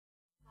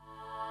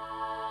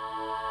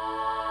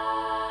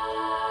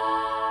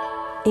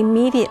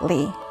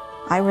Immediately,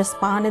 I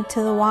responded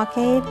to the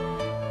WalkAide,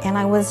 and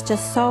I was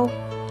just so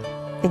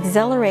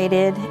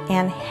exhilarated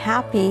and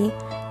happy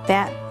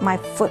that my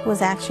foot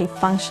was actually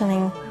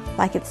functioning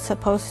like it's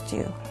supposed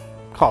to.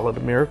 Call it a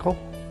miracle?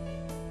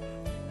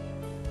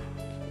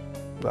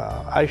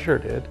 I sure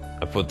did.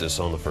 I put this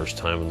on the first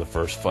time. In the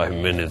first 5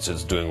 minutes,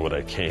 it's doing what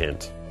I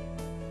can't.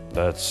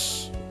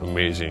 That's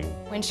amazing.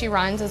 When she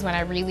runs is when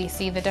I really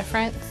see the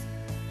difference.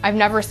 I've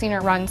never seen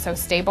her run so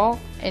stable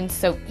and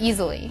so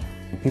easily.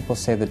 People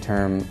say the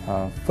term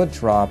foot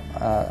drop.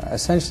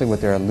 Essentially what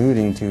they're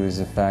alluding to is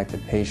the fact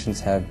that patients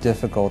have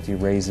difficulty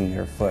raising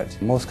their foot.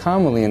 Most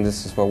commonly, and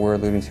this is what we're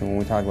alluding to when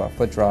we talk about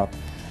foot drop,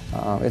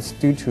 it's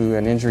due to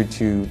an injury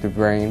to the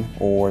brain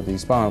or the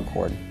spinal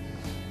cord.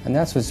 And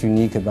that's what's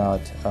unique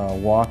about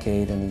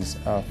WalkAide and these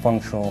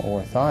functional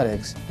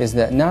orthotics, is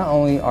that not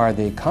only are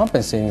they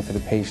compensating for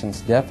the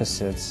patient's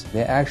deficits,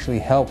 they actually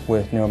help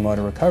with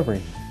neuromotor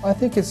recovery. I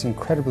think it's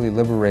incredibly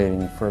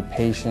liberating for a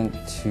patient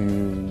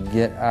to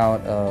get out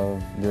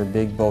of their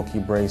big bulky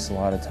brace a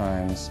lot of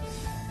times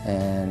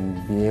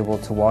and be able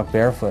to walk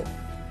barefoot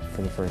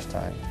for the first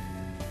time,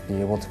 be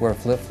able to wear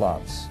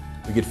flip-flops.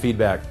 We get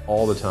feedback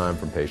all the time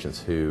from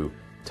patients who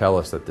tell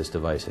us that this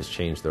device has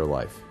changed their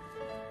life.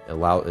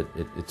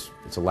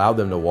 It's allowed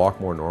them to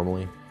walk more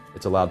normally.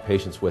 It's allowed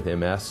patients with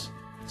MS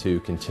to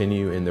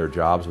continue in their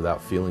jobs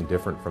without feeling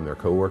different from their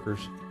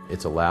coworkers.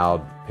 It's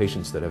allowed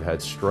patients that have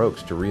had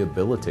strokes to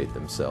rehabilitate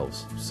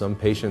themselves. Some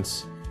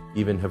patients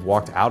even have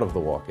walked out of the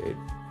WalkAide.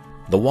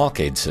 The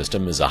WalkAide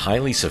system is a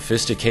highly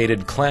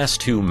sophisticated Class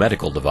II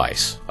medical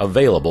device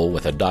available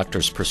with a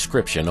doctor's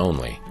prescription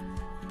only.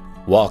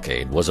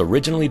 WalkAide was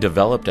originally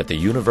developed at the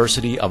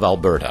University of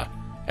Alberta,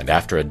 and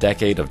after a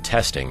decade of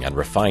testing and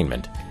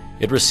refinement,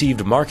 it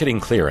received marketing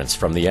clearance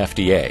from the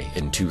FDA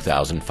in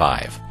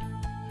 2005.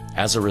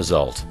 As a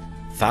result,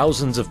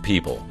 thousands of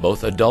people,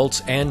 both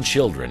adults and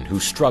children who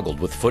struggled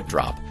with foot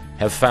drop,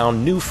 have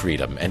found new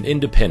freedom and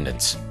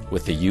independence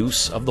with the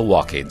use of the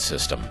WalkAide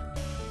system.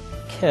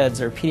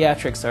 Kids or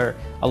pediatrics are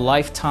a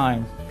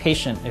lifetime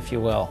patient, if you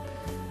will.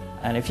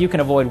 And if you can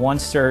avoid one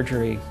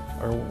surgery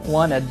or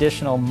one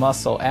additional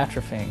muscle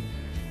atrophying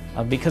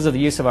because of the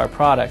use of our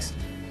products,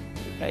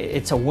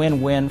 it's a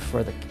win-win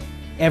for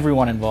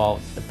everyone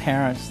involved, the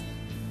parents,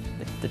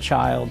 the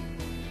child,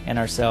 and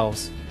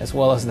ourselves, as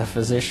well as the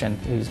physician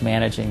who's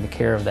managing the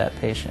care of that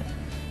patient.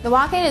 The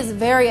WalkAide is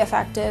very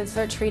effective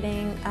for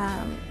treating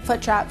foot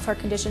drop for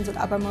conditions with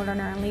upper motor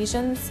neuron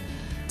lesions.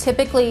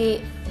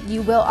 Typically,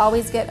 you will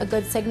always get a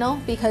good signal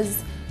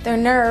because their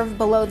nerve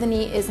below the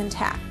knee is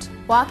intact.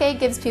 WalkAide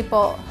gives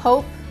people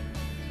hope,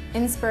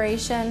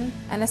 inspiration,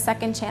 and a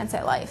second chance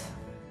at life.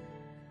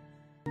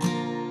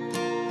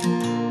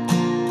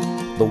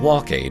 The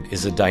WalkAide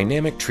is a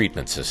dynamic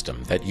treatment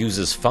system that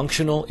uses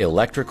functional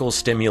electrical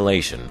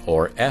stimulation,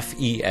 or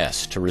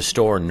FES, to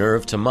restore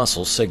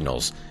nerve-to-muscle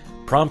signals,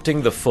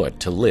 prompting the foot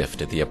to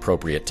lift at the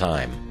appropriate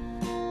time.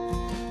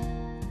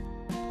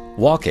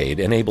 WalkAide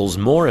enables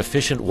more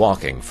efficient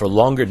walking for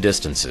longer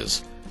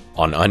distances,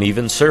 on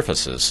uneven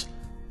surfaces,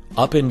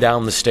 up and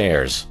down the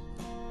stairs,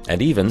 and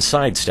even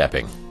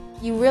sidestepping.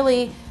 You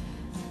really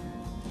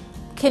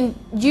can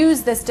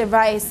use this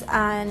device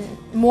on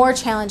more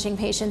challenging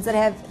patients that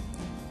have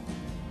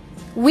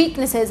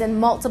weaknesses in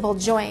multiple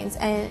joints,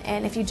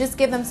 and if you just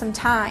give them some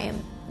time,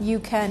 you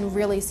can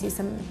really see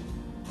some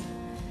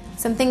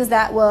things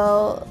that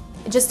will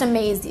just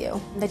amaze you,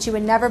 that you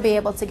would never be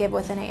able to give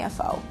with an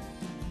AFO.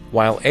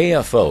 While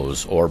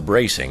AFOs, or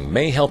bracing,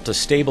 may help to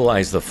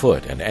stabilize the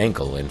foot and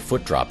ankle in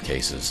foot drop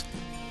cases,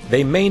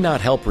 they may not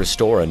help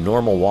restore a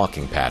normal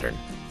walking pattern,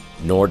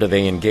 nor do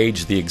they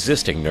engage the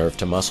existing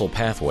nerve-to-muscle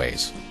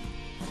pathways.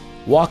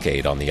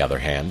 WalkAide, on the other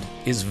hand,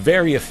 is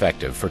very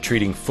effective for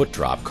treating foot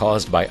drop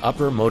caused by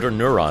upper motor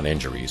neuron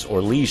injuries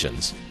or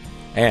lesions,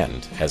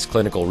 and, as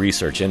clinical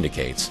research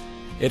indicates,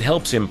 it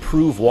helps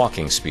improve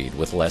walking speed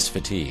with less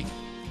fatigue.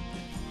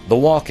 The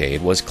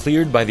WalkAide was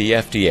cleared by the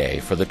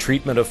FDA for the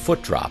treatment of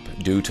foot drop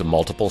due to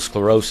multiple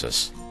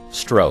sclerosis,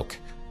 stroke,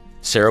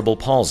 cerebral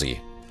palsy,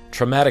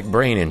 traumatic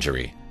brain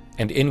injury,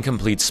 and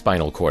incomplete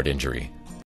spinal cord injury.